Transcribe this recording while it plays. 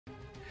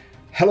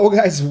Hello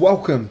guys,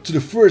 welcome to the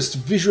first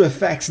visual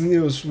effects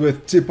news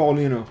with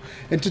tpaulino,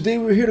 and today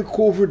we're here to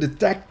cover the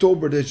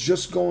TechTober that's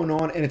just going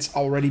on and it's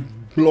already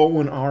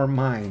blowing our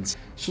minds.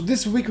 So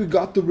this week we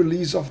got the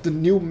release of the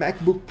new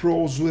MacBook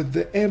Pros with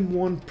the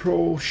M1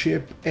 Pro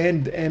chip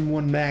and the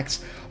M1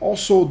 Max,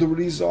 also the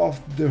release of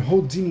the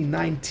Houdini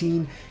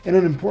 19 and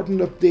an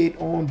important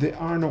update on the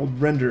Arnold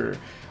renderer.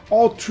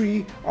 All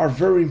three are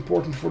very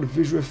important for the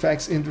visual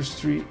effects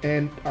industry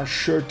and are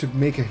sure to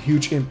make a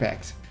huge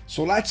impact.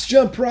 So let's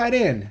jump right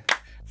in.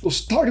 So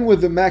starting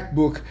with the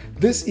MacBook,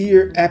 this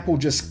year Apple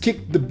just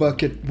kicked the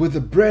bucket with a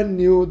brand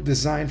new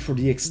design for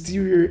the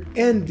exterior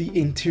and the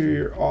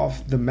interior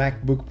of the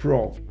MacBook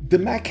Pro. The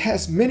Mac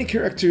has many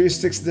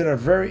characteristics that are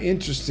very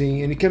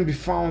interesting and it can be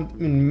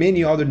found in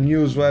many other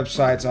news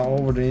websites all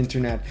over the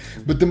internet.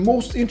 But the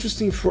most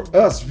interesting for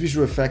us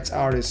visual effects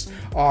artists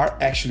are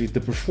actually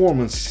the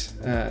performance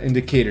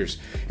indicators.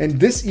 And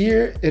this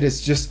year it is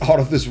just out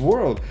of this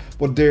world.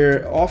 What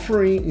they're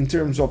offering in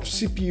terms of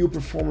CPU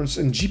performance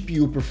and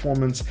GPU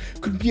performance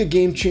could be a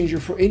game changer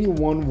for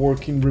anyone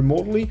working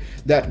remotely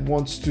that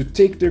wants to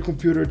take their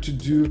computer to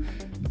do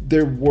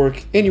their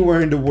work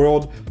anywhere in the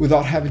world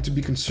without having to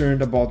be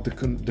concerned about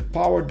the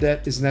power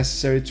that is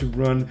necessary to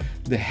run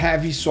the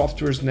heavy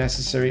softwares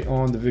necessary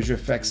on the visual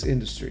effects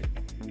industry.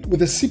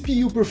 With a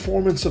CPU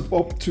performance of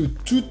up to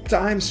 2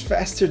 times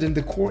faster than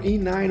the Core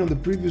i9 on the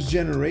previous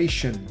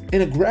generation,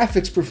 and a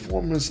graphics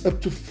performance up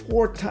to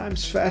 4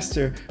 times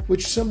faster,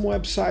 which some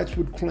websites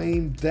would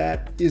claim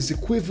that is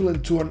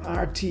equivalent to an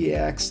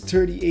RTX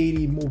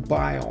 3080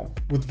 mobile.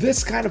 With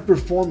this kind of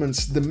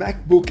performance, the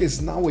MacBook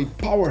is now a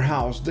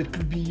powerhouse that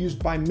could be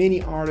used by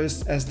many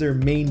artists as their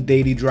main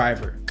daily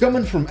driver.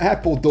 Coming from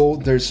Apple though,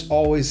 there's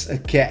always a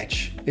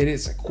catch. It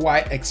is a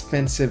quite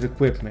expensive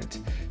equipment.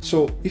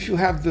 So if you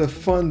have the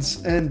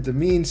funds and the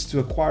means to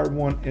acquire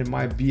one, it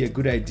might be a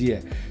good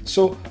idea.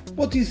 So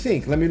what do you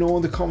think? Let me know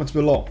in the comments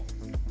below.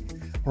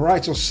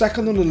 Alright, so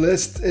second on the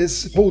list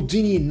is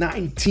Houdini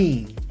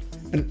 19.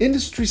 An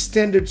industry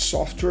standard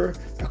software.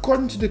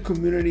 According to the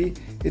community,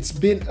 it's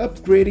been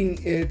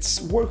upgrading its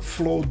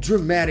workflow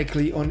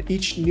dramatically on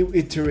each new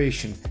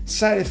iteration.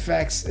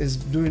 SideFX is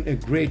doing a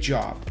great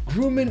job.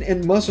 Grooming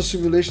and muscle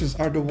simulations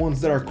are the ones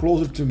that are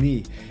closer to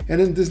me, and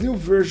in this new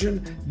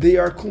version they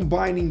are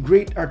combining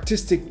great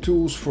artistic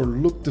tools for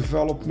look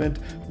development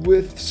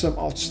with some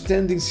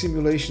outstanding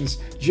simulations,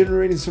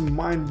 generating some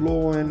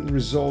mind-blowing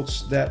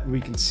results that we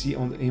can see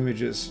on the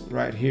images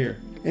right here.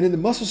 And in the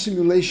muscle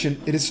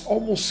simulation, it is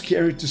almost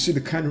scary to see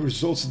the kind of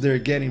results they're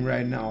getting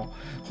right now.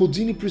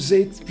 Houdini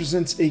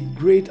presents a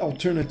great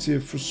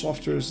alternative for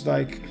softwares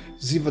like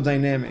Ziva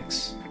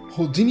Dynamics.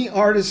 Houdini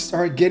artists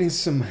are getting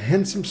some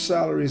handsome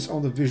salaries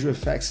on the visual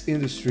effects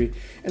industry,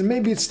 and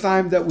maybe it's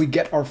time that we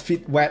get our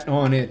feet wet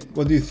on it.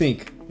 What do you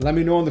think? Let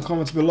me know in the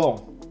comments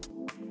below.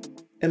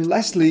 And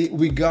lastly,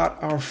 we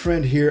got our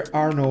friend here,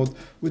 Arnold,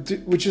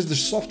 which is the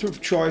software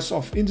of choice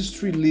of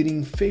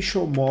industry-leading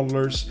facial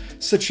modelers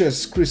such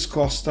as Chris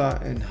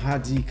Costa and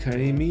Hadi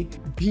Karimi,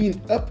 being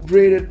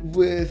upgraded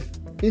with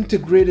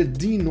integrated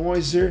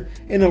denoiser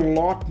and a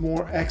lot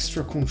more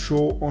extra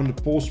control on the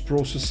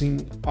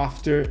post-processing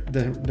after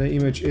the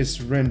image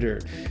is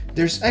rendered.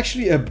 There's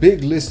actually a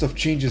big list of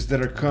changes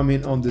that are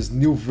coming on this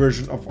new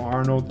version of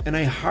Arnold, and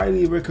I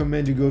highly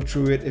recommend you go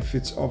through it if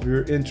it's of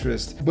your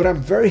interest. But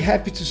I'm very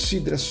happy to see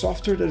that a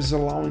software that is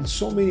allowing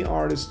so many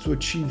artists to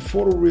achieve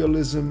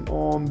photorealism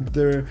on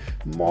their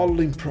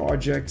modeling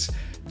projects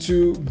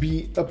to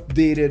be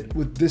updated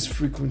with this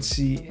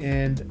frequency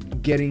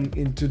and getting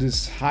into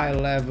this high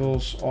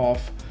levels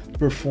of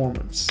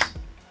performance.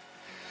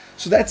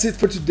 So that's it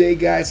for today,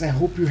 guys. I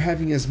hope you're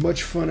having as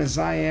much fun as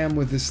I am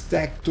with this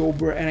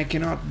TechTober, and I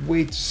cannot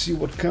wait to see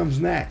what comes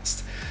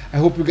next. I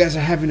hope you guys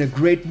are having a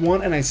great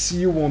one, and I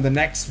see you on the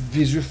next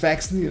visual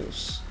effects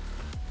news.